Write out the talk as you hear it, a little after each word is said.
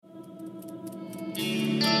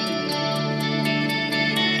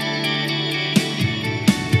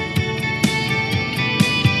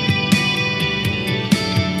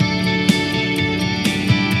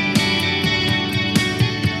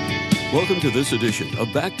Welcome to this edition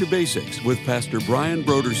of Back to Basics with Pastor Brian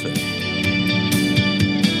Brodersen.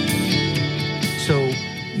 So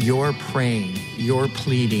you're praying, you're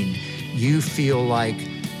pleading, you feel like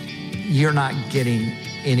you're not getting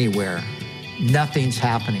anywhere. Nothing's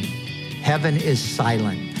happening. Heaven is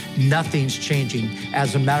silent. Nothing's changing.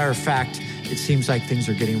 As a matter of fact, it seems like things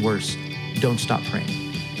are getting worse. Don't stop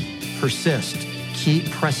praying. Persist. Keep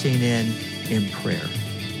pressing in prayer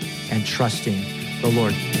and trusting the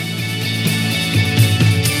Lord.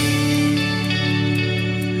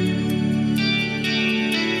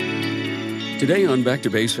 Today on Back to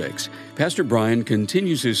Basics, Pastor Brian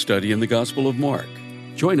continues his study in the Gospel of Mark.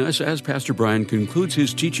 Join us as Pastor Brian concludes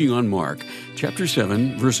his teaching on Mark, chapter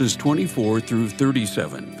 7, verses 24 through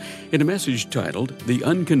 37, in a message titled, The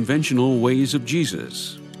Unconventional Ways of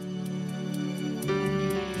Jesus.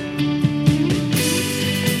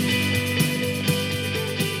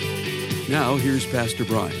 Now, here's Pastor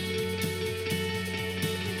Brian.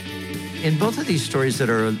 In both of these stories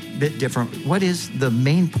that are a bit different, what is the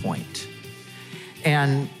main point?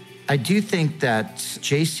 And I do think that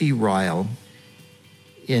J.C. Ryle,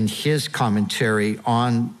 in his commentary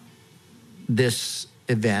on this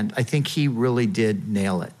event, I think he really did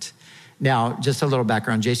nail it. Now, just a little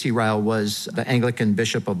background. J.C. Ryle was the Anglican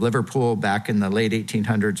Bishop of Liverpool back in the late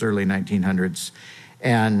 1800s, early 1900s,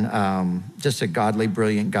 and just a godly,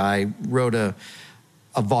 brilliant guy. Wrote a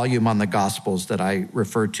volume on the Gospels that I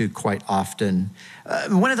refer to quite often.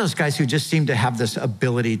 One of those guys who just seemed to have this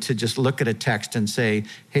ability to just look at a text and say,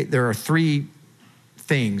 hey, there are three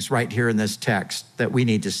things right here in this text that we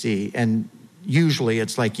need to see. And usually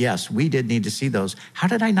it's like, yes, we did need to see those. How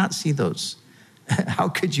did I not see those? How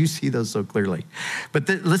could you see those so clearly? But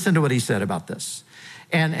listen to what he said about this.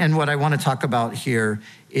 And what I want to talk about here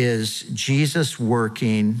is Jesus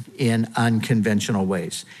working in unconventional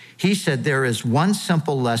ways. He said there is one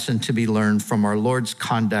simple lesson to be learned from our Lord's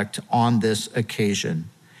conduct on this occasion.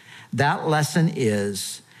 That lesson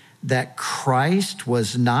is that Christ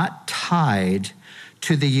was not tied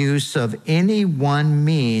to the use of any one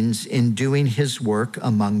means in doing his work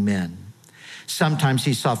among men. Sometimes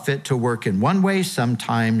he saw fit to work in one way,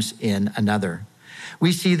 sometimes in another.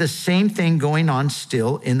 We see the same thing going on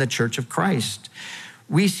still in the Church of Christ.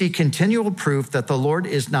 We see continual proof that the Lord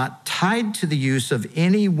is not tied to the use of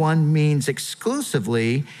any one means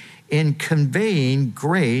exclusively in conveying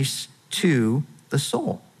grace to the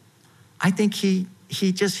soul. I think he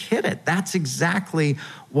just hit it. That's exactly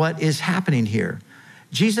what is happening here.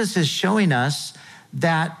 Jesus is showing us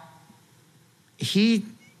that he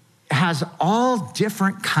has all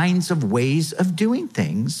different kinds of ways of doing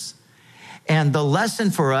things. And the lesson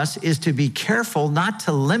for us is to be careful not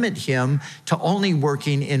to limit him to only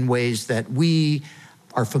working in ways that we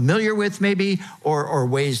are familiar with maybe, or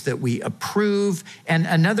ways that we approve. And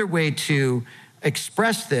another way to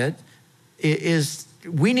express that is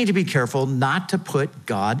we need to be careful not to put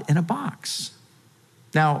God in a box.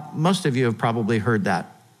 Now, most of you have probably heard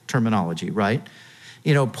that terminology, right?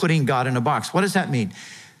 You know, putting God in a box. What does that mean?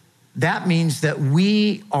 That means that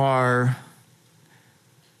we are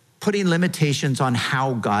putting limitations on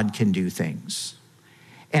how God can do things.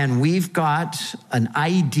 And we've got an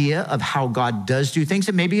idea of how God does do things.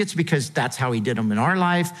 And maybe it's because that's how he did them in our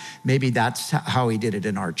life. Maybe that's how he did it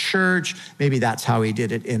in our church. Maybe that's how he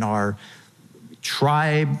did it in our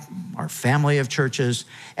tribe, our family of churches.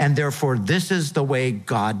 And therefore, this is the way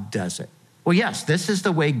God does it. Well, yes, this is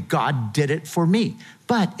the way God did it for me.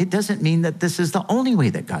 But it doesn't mean that this is the only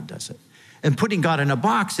way that God does it. And putting God in a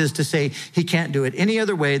box is to say he can't do it any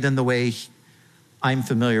other way than the way I'm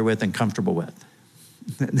familiar with and comfortable with.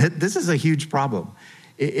 This is a huge problem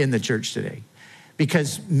in the church today,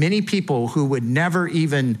 because many people who would never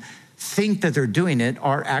even think that they're doing it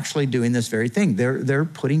are actually doing this very thing. They're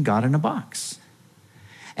putting God in a box.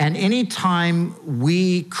 And anytime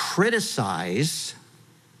we criticize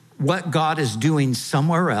what God is doing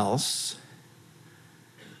somewhere else,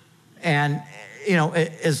 and you know,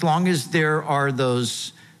 as long as there are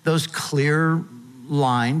those clear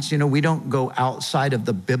lines, you know, we don't go outside of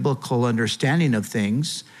the biblical understanding of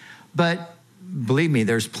things. But believe me,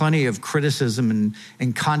 there's plenty of criticism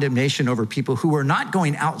and condemnation over people who are not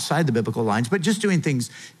going outside the biblical lines, but just doing things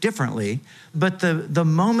differently. But the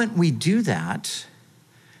moment we do that,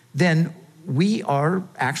 then we are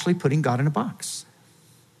actually putting God in a box.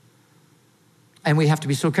 And we have to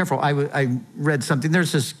be so careful. I read something.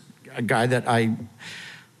 There's this guy that I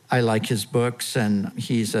like his books, and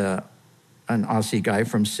he's an Aussie guy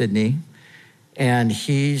from Sydney, and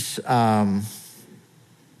he's kind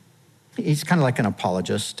of like an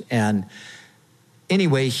apologist. And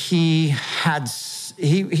anyway, he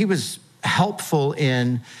was helpful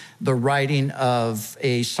in the writing of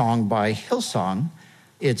a song by Hillsong.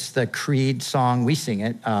 It's the Creed song. We sing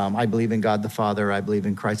it. I believe in God the Father. I believe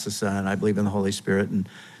in Christ the Son. I believe in the Holy Spirit, and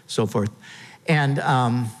so forth. And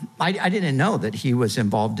I didn't know that he was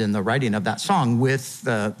involved in the writing of that song with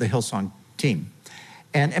the Hillsong team.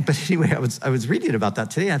 But anyway, I was reading about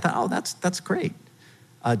that today, and I thought, oh, that's great.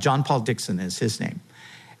 John Paul Dixon is his name.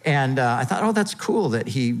 And I thought, oh, that's cool that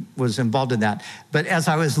he was involved in that. But as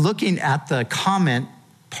I was looking at the comment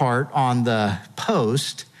part on the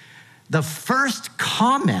post, the first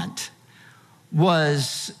comment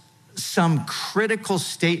was some critical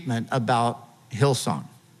statement about Hillsong.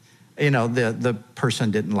 The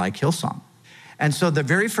person didn't like Hillsong. And so the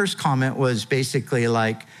very first comment was basically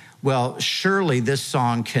like, well, surely this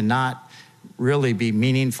song cannot really be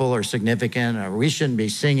meaningful or significant, or we shouldn't be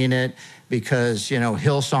singing it because,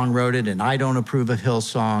 Hillsong wrote it and I don't approve of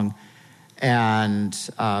Hillsong. And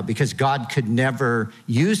because God could never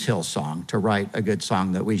use Hillsong to write a good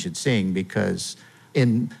song that we should sing, because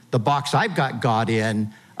in the box I've got God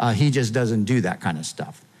in, he just doesn't do that kind of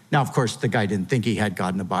stuff. Now, of course, the guy didn't think he had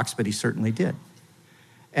God in a box, but he certainly did.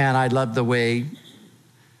 And I love the way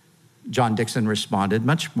John Dixon responded,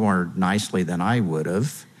 much more nicely than I would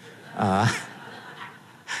have.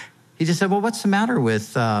 He just said, well, what's the matter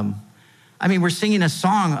with... we're singing a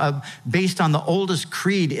song based on the oldest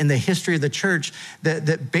creed in the history of the church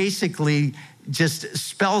that basically just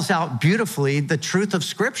spells out beautifully the truth of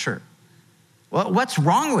Scripture. Well, what's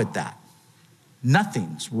wrong with that?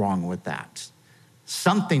 Nothing's wrong with that.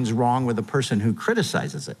 Something's wrong with the person who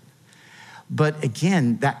criticizes it. But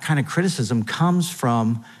again, that kind of criticism comes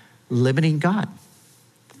from limiting God,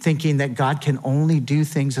 thinking that God can only do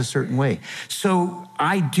things a certain way. So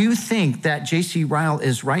I do think that J.C. Ryle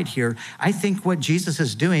is right here. I think what Jesus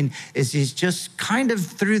is doing is he's just kind of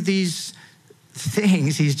through these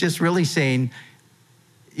things, he's just really saying,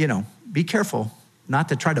 be careful not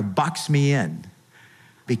to try to box me in,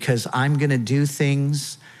 because I'm going to do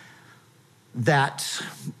things that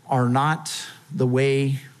are not the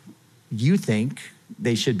way you think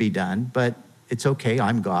they should be done, but it's okay.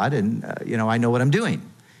 I'm God, and I know what I'm doing.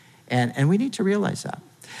 And we need to realize that.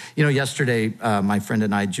 Yesterday, my friend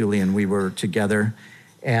and I, Julian, we were together,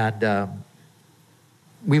 and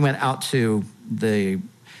we went out to the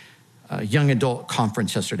young adult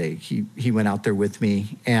conference yesterday. He went out there with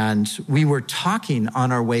me, and we were talking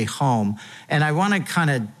on our way home. And I want to kind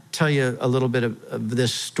of tell you a little bit of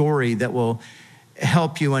this story that will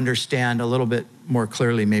help you understand a little bit more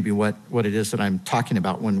clearly maybe what it is that I'm talking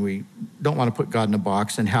about when we don't want to put God in a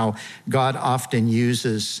box, and how God often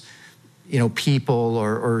uses people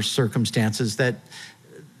or circumstances that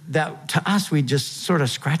to us, we just sort of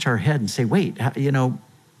scratch our head and say, wait,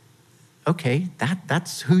 okay,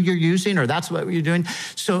 that's who you're using, or that's what you're doing.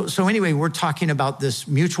 So anyway, we're talking about this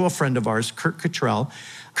mutual friend of ours, Kirk Cottrell.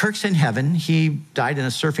 Kirk's in heaven. He died in a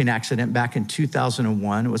surfing accident back in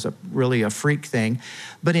 2001. It was really a freak thing.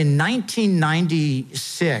 But in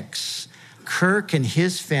 1996, Kirk and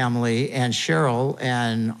his family and Cheryl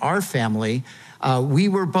and our family, we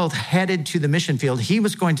were both headed to the mission field. He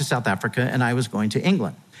was going to South Africa and I was going to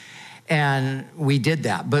England. And we did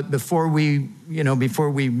that. But before we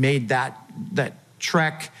made that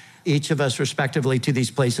trek, each of us respectively, to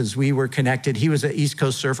these places, we were connected. He was an East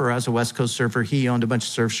Coast surfer. I was a West Coast surfer. He owned a bunch of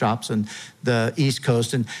surf shops on the East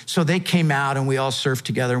Coast. And so they came out and we all surfed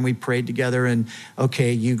together and we prayed together. And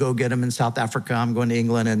okay, you go get him in South Africa. I'm going to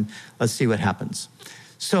England, and let's see what happens.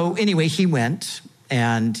 So anyway, he went,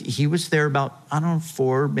 and he was there about,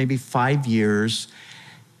 4, maybe 5 years.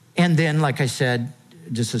 And then, like I said,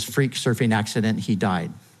 just this freak surfing accident, he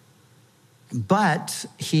died. But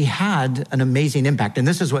he had an amazing impact. And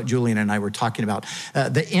this is what Julian and I were talking about,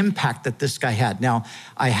 the impact that this guy had. Now,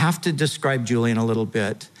 I have to describe Julian a little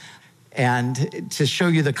bit and to show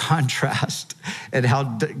you the contrast and how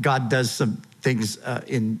God does some things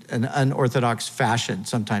in an unorthodox fashion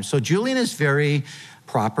sometimes. So Julian is very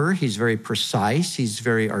proper. He's very precise. He's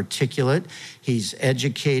very articulate. He's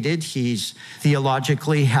educated. He's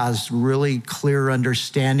theologically has really clear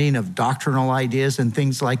understanding of doctrinal ideas and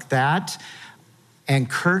things like that. And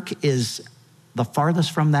Kirk is the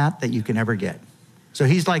farthest from that you can ever get. So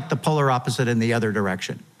he's like the polar opposite in the other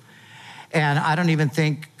direction. And I don't even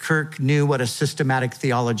think Kirk knew what a systematic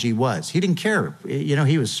theology was. He didn't care.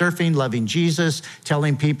 He was surfing, loving Jesus,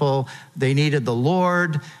 telling people they needed the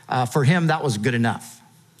Lord. For him, that was good enough.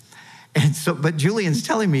 And so, but Julian's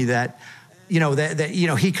telling me that,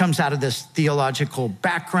 he comes out of this theological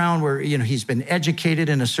background where, he's been educated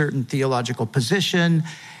in a certain theological position,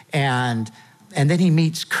 and And then he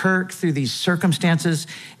meets Kirk through these circumstances.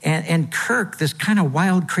 And Kirk, this kind of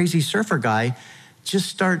wild, crazy surfer guy, just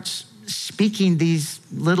starts speaking these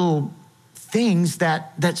little things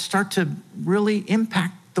that start to really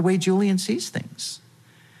impact the way Julian sees things.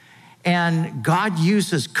 And God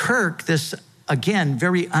uses Kirk, this, again,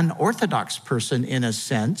 very unorthodox person in a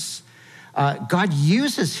sense. God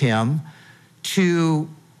uses him to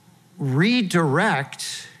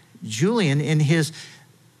redirect Julian in his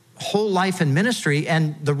whole life and ministry.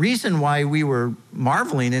 And the reason why we were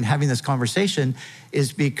marveling and having this conversation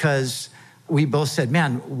is because we both said,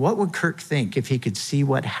 man, what would Kirk think if he could see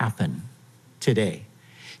what happened today?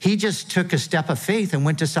 He just took a step of faith and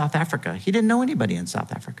went to South Africa. He didn't know anybody in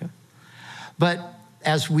South Africa. But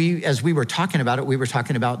as we were talking about it, we were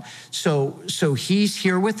talking about, so he's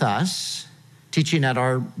here with us, teaching at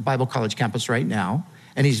our Bible college campus right now.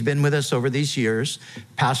 And he's been with us over these years,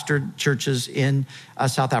 pastored churches in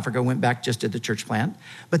South Africa, went back, just did the church plant.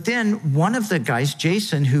 But then one of the guys,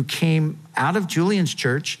 Jason, who came out of Julian's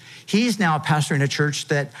church, he's now pastoring a church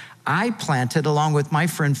that I planted along with my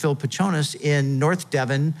friend Phil Pachonis in North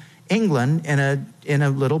Devon, England, in a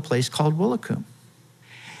little place called Woolacombe.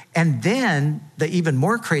 And then the even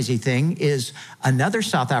more crazy thing is another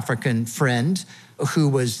South African friend who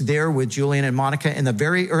was there with Julian and Monica in the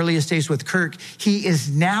very earliest days with Kirk. He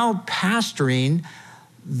is now pastoring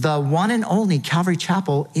the one and only Calvary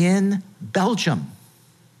Chapel in Belgium.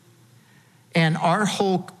 And our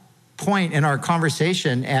whole point in our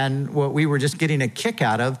conversation, and what we were just getting a kick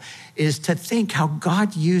out of, is to think how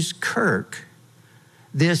God used Kirk,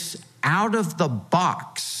 this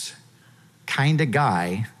out-of-the-box kind of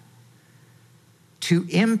guy, to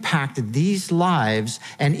impact these lives.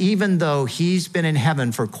 And even though he's been in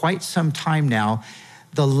heaven for quite some time now,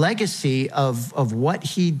 the legacy of what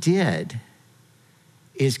he did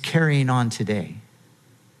is carrying on today.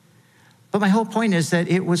 But my whole point is that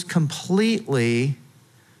it was completely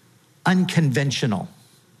unconventional.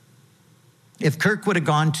 If Kirk would have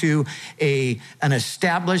gone to an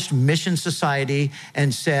established mission society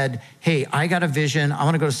and said, hey, I got a vision, I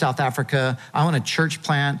want to go to South Africa, I want a church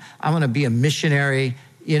plant, I want to be a missionary,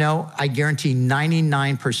 I guarantee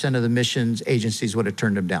 99% of the missions agencies would have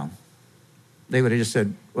turned him down. They would have just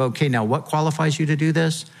said, well, okay, now what qualifies you to do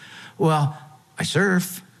this? Well, I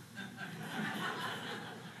surf.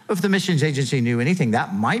 If the missions agency knew anything,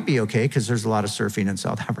 that might be okay, because there's a lot of surfing in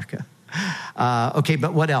South Africa. Okay,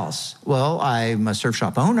 but what else? Well, I'm a surf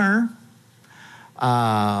shop owner.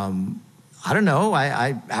 I don't know.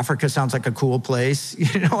 Africa sounds like a cool place.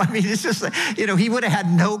 It's just like, he would have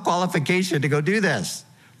had no qualification to go do this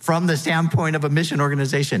from the standpoint of a mission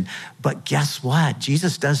organization. But guess what?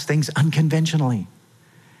 Jesus does things unconventionally.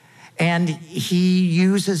 And he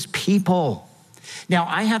uses people. Now,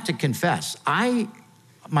 I have to confess, I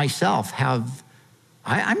myself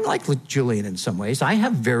I'm like Julian in some ways. I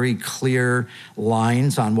have very clear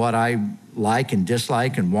lines on what I like and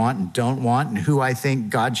dislike and want and don't want and who I think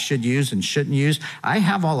God should use and shouldn't use. I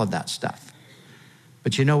have all of that stuff.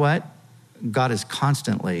 But you know what? God is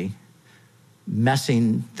constantly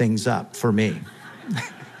messing things up for me.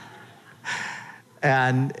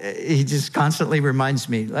 And he just constantly reminds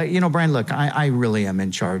me, Brian, look, I really am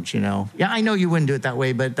in charge, Yeah, I know you wouldn't do it that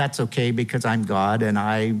way, but that's okay because I'm God, and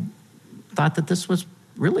I thought that this was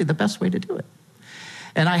really the best way to do it.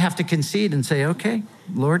 And I have to concede and say, okay,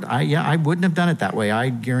 Lord, I wouldn't have done it that way. I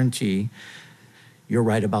guarantee you're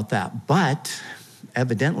right about that. But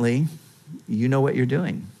evidently, you know what you're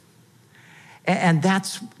doing. And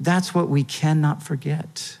that's what we cannot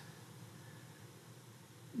forget.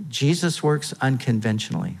 Jesus works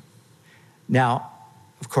unconventionally. Now,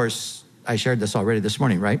 of course, I shared this already this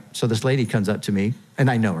morning, right? So this lady comes up to me, and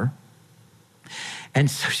I know her. And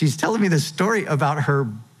so she's telling me this story about her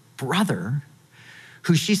brother,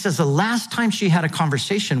 who she says the last time she had a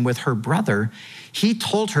conversation with her brother, he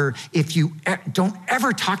told her, if you don't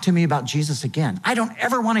ever talk to me about Jesus again, I don't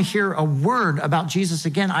ever want to hear a word about Jesus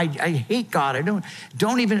again. I hate God. I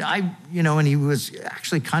don't even, and he was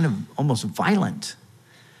actually kind of almost violent.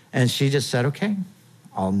 And she just said, okay,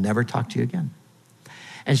 I'll never talk to you again.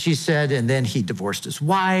 And she said, and then he divorced his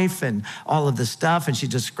wife and all of this stuff. And she's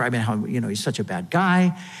describing how, he's such a bad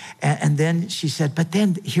guy. And then she said, but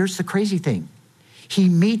then here's the crazy thing. He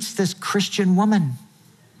meets this Christian woman.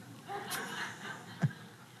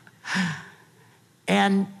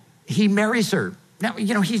 And he marries her. Now,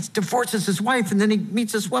 he divorces his wife, and then he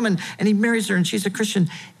meets this woman, and he marries her, and she's a Christian.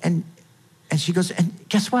 And she goes, and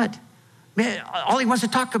guess what? Man, all he wants to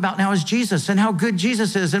talk about now is Jesus and how good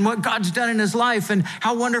Jesus is and what God's done in his life and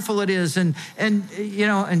how wonderful it is. And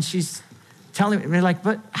she's telling me, like,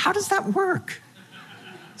 but how does that work?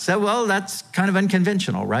 So, well, that's kind of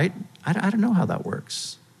unconventional, right? I don't know how that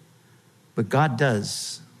works. But God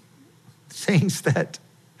does things that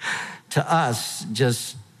to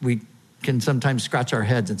us we can sometimes scratch our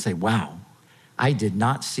heads and say, wow, I did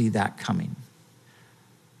not see that coming.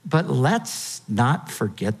 But let's not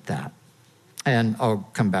forget that. And I'll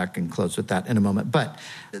come back and close with that in a moment. But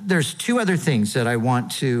there's two other things that I want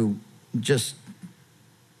to just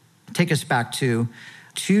take us back to.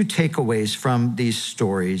 Two takeaways from these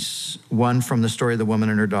stories. One from the story of the woman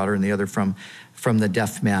and her daughter, and the other from the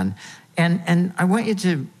deaf man. And I want you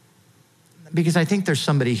to, because I think there's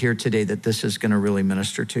somebody here today that this is going to really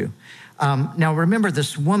minister to. Now, remember,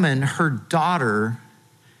 this woman, her daughter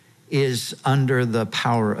is under the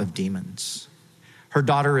power of demons. Her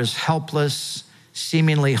daughter is helpless,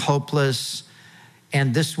 seemingly hopeless,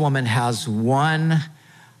 and this woman has one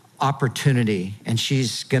opportunity, and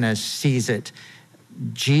she's going to seize it.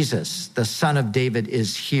 Jesus, the Son of David,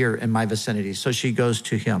 is here in my vicinity. So she goes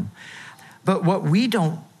to him. But what we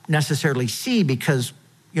don't necessarily see, because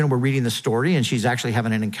we're reading the story and she's actually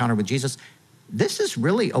having an encounter with Jesus, this is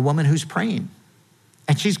really a woman who's praying.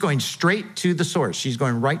 And she's going straight to the source. She's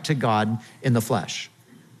going right to God in the flesh.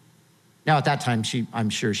 Now, at that time, I'm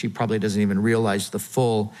sure she probably doesn't even realize the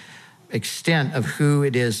full extent of who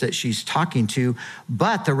it is that she's talking to.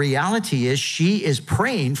 But the reality is she is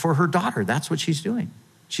praying for her daughter. That's what she's doing.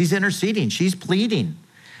 She's interceding. She's pleading.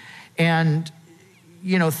 And,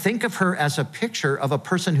 think of her as a picture of a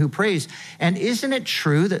person who prays. And isn't it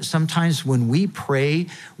true that sometimes when we pray,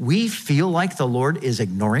 we feel like the Lord is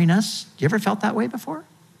ignoring us? You ever felt that way before?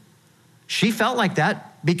 She felt like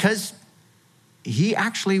that because he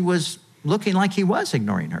actually was looking like he was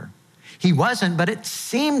ignoring her. He wasn't, but it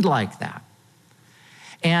seemed like that.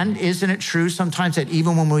 And isn't it true sometimes that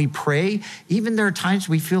even when we pray, even there are times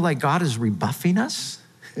we feel like God is rebuffing us?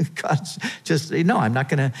 God's just, no, I'm not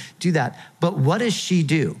going to do that. But what does she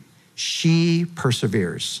do? She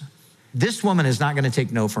perseveres. This woman is not going to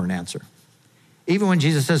take no for an answer. Even when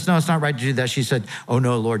Jesus says, no, it's not right to do that, she said, oh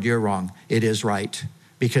no, Lord, you're wrong. It is right.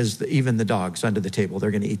 Because even the dogs under the table,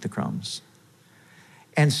 they're going to eat the crumbs.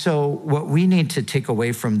 And so what we need to take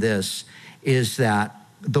away from this is that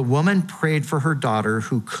the woman prayed for her daughter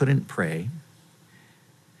who couldn't pray.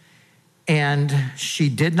 And she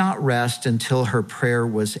did not rest until her prayer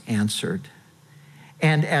was answered.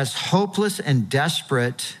 And as hopeless and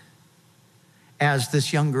desperate as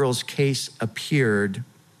this young girl's case appeared,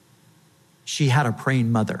 she had a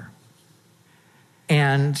praying mother.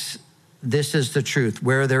 And this is the truth.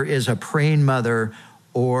 Where there is a praying mother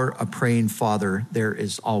or a praying father, there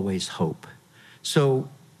is always hope. So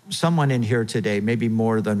someone in here today, maybe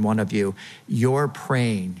more than one of you, you're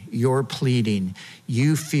praying, you're pleading,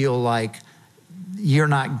 you feel like you're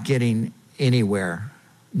not getting anywhere.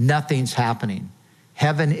 Nothing's happening.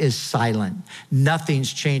 Heaven is silent.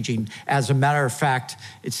 Nothing's changing. As a matter of fact,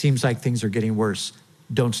 it seems like things are getting worse.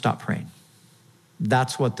 Don't stop praying.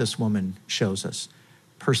 That's what this woman shows us.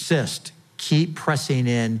 Persist. Keep pressing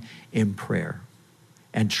in prayer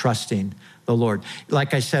and trusting the Lord.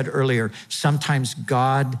 Like I said earlier, sometimes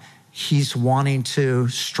God, he's wanting to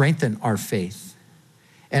strengthen our faith.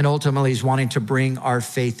 And ultimately, he's wanting to bring our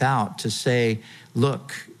faith out to say,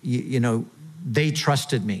 look, they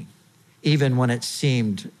trusted me, even when it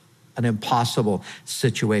seemed an impossible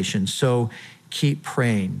situation. So keep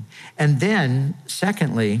praying. And then,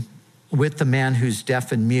 secondly, with the man who's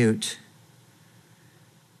deaf and mute,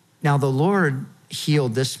 now the Lord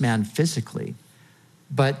healed this man physically.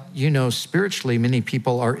 But, spiritually, many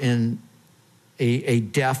people are in a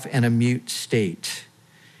deaf and a mute state.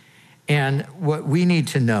 And what we need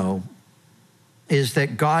to know is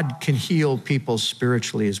that God can heal people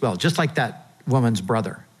spiritually as well. Just like that woman's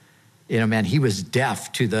brother. He was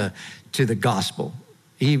deaf to the gospel.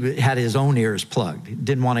 He had his own ears plugged. He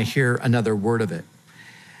didn't want to hear another word of it.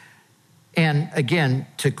 And again,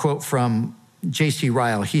 to quote from J.C.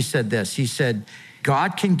 Ryle, he said this. He said,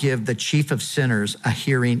 God can give the chief of sinners a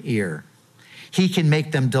hearing ear. He can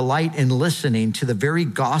make them delight in listening to the very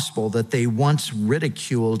gospel that they once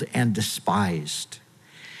ridiculed and despised.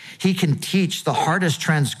 He can teach the hardest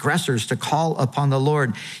transgressors to call upon the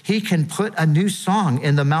Lord. He can put a new song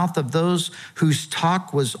in the mouth of those whose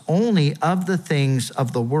talk was only of the things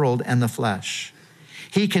of the world and the flesh.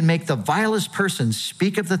 He can make the vilest person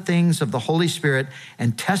speak of the things of the Holy Spirit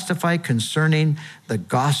and testify concerning the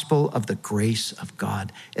gospel of the grace of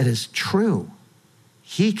God. It is true.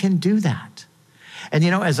 He can do that. And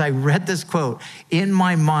as I read this quote, in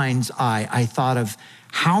my mind's eye, I thought of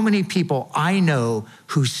how many people I know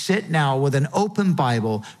who sit now with an open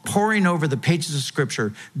Bible, poring over the pages of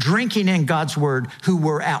Scripture, drinking in God's word, who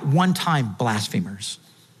were at one time blasphemers.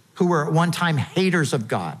 who were at one time haters of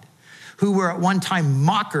God, who were at one time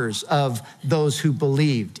mockers of those who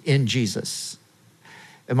believed in Jesus.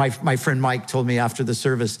 And my friend Mike told me after the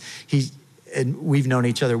service, and we've known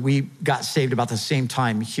each other. We got saved about the same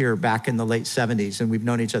time here back in the late 70s, and we've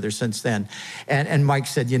known each other since then. And Mike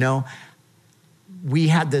said, we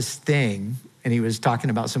had this thing, and he was talking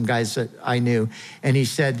about some guys that I knew, and he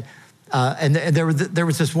said, there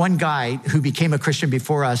was this one guy who became a Christian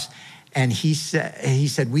before us, and he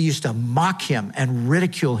said we used to mock him and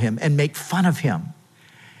ridicule him and make fun of him.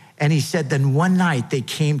 And he said, then one night they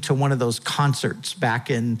came to one of those concerts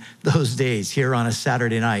back in those days here on a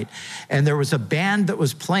Saturday night. And there was a band that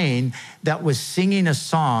was playing that was singing a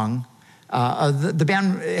song. The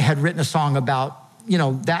band had written a song about,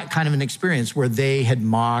 that kind of an experience where they had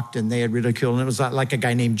mocked and they had ridiculed. And it was like a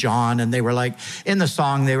guy named John. And they were like, in the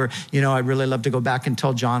song, they were, I'd really love to go back and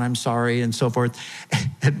tell John I'm sorry and so forth.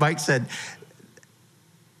 And Mike said,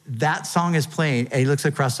 that song is playing. And he looks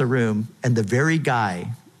across the room, and the very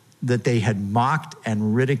guy that they had mocked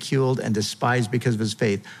and ridiculed and despised because of his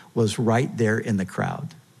faith was right there in the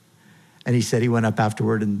crowd. And he said he went up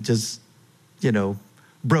afterward and just,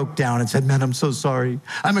 broke down and said, man, I'm so sorry.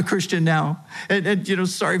 I'm a Christian now. And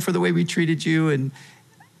sorry for the way we treated you.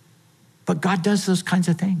 But God does those kinds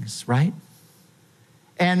of things, right?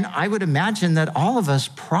 And I would imagine that all of us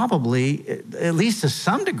probably, at least to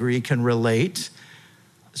some degree, can relate,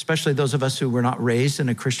 especially those of us who were not raised in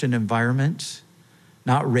a Christian environment,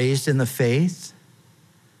 not raised in the faith.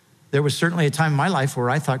 There was certainly a time in my life where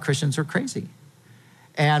I thought Christians were crazy.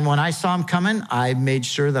 And when I saw them coming, I made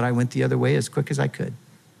sure that I went the other way as quick as I could.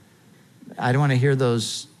 I don't want to hear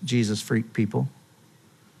those Jesus freak people,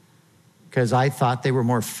 because I thought they were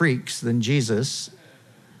more freaks than Jesus,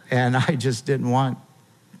 and I just didn't want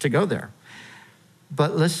to go there.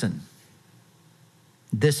 But listen,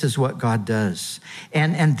 this is what God does.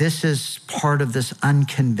 And this is part of this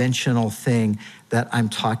unconventional thing that I'm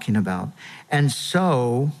talking about. And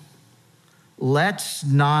so let's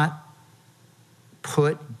not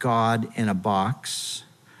put God in a box.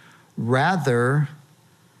 Rather,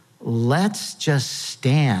 let's just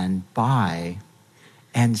stand by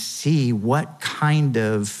and see what kind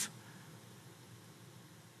of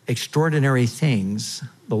extraordinary things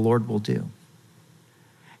the Lord will do.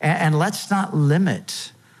 And let's not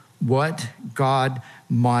limit what God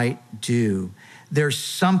might do. There's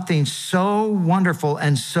something so wonderful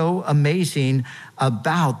and so amazing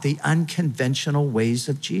about the unconventional ways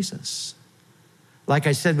of Jesus. Like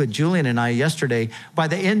I said with Julian and I yesterday, by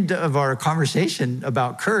the end of our conversation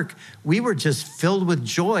about Kirk, we were just filled with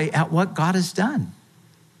joy at what God has done.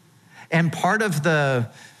 And part of the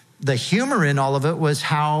humor in all of it was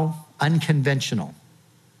how unconventional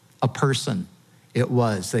a person it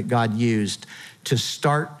was that God used to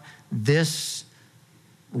start this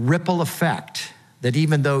ripple effect that,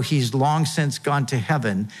 even though he's long since gone to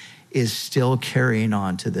heaven, is still carrying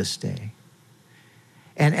on to this day.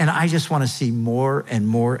 And I just want to see more and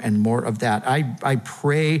more and more of that. I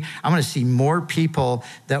pray I want to see more people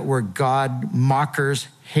that were God mockers,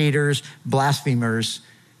 haters, blasphemers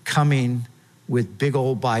coming with big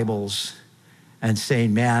old Bibles and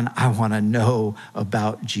saying, man, I want to know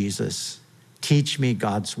about Jesus. Teach me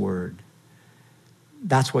God's word.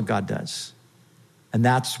 That's what God does. And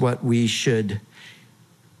that's what we should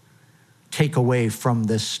take away from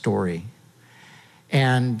this story.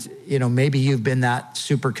 And, maybe you've been that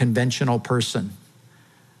super conventional person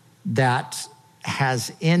that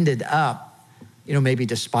has ended up, maybe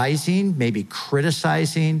despising, maybe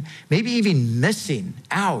criticizing, maybe even missing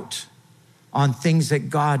out on things that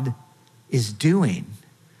God is doing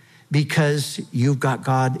because you've got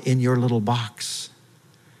God in your little box.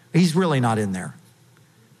 He's really not in there.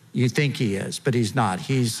 You think he is, but he's not.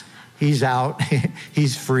 He's out.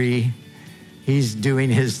 He's free. He's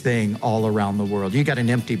doing his thing all around the world. You got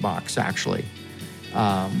an empty box, actually.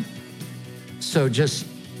 So just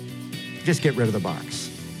get rid of the box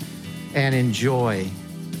and enjoy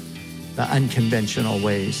the unconventional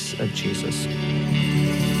ways of Jesus.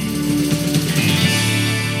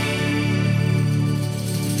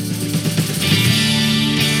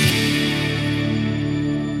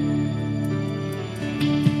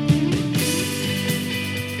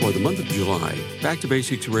 For the month of July, Back to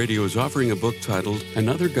Basics Radio is offering a book titled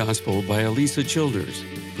Another Gospel by Alisa Childers.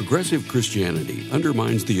 Progressive Christianity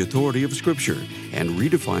undermines the authority of Scripture and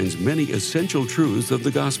redefines many essential truths of the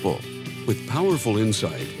gospel. With powerful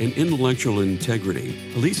insight and intellectual integrity,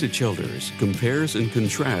 Alisa Childers compares and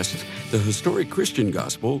contrasts the historic Christian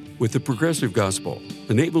gospel with the progressive gospel,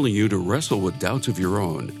 enabling you to wrestle with doubts of your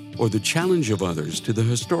own or the challenge of others to the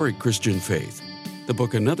historic Christian faith. The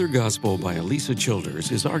book Another Gospel by Alisa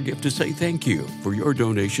Childers is our gift to say thank you for your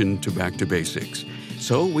donation to Back to Basics.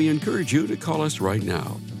 So we encourage you to call us right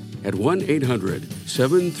now at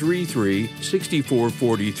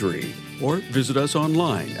 1-800-733-6443 or visit us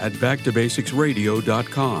online at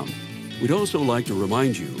backtobasicsradio.com. We'd also like to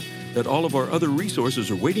remind you that all of our other resources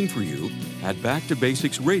are waiting for you at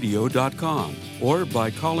backtobasicsradio.com or by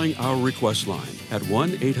calling our request line at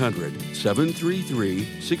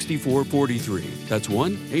 1-800-733-6443. That's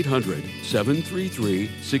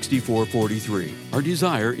 1-800-733-6443. Our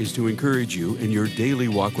desire is to encourage you in your daily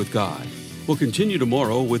walk with God. We'll continue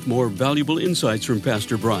tomorrow with more valuable insights from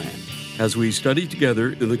Pastor Brian as we study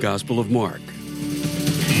together in the Gospel of Mark.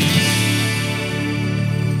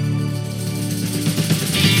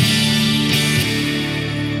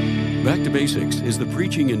 Back to Basics is the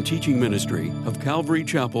preaching and teaching ministry of Calvary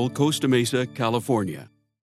Chapel, Costa Mesa, California.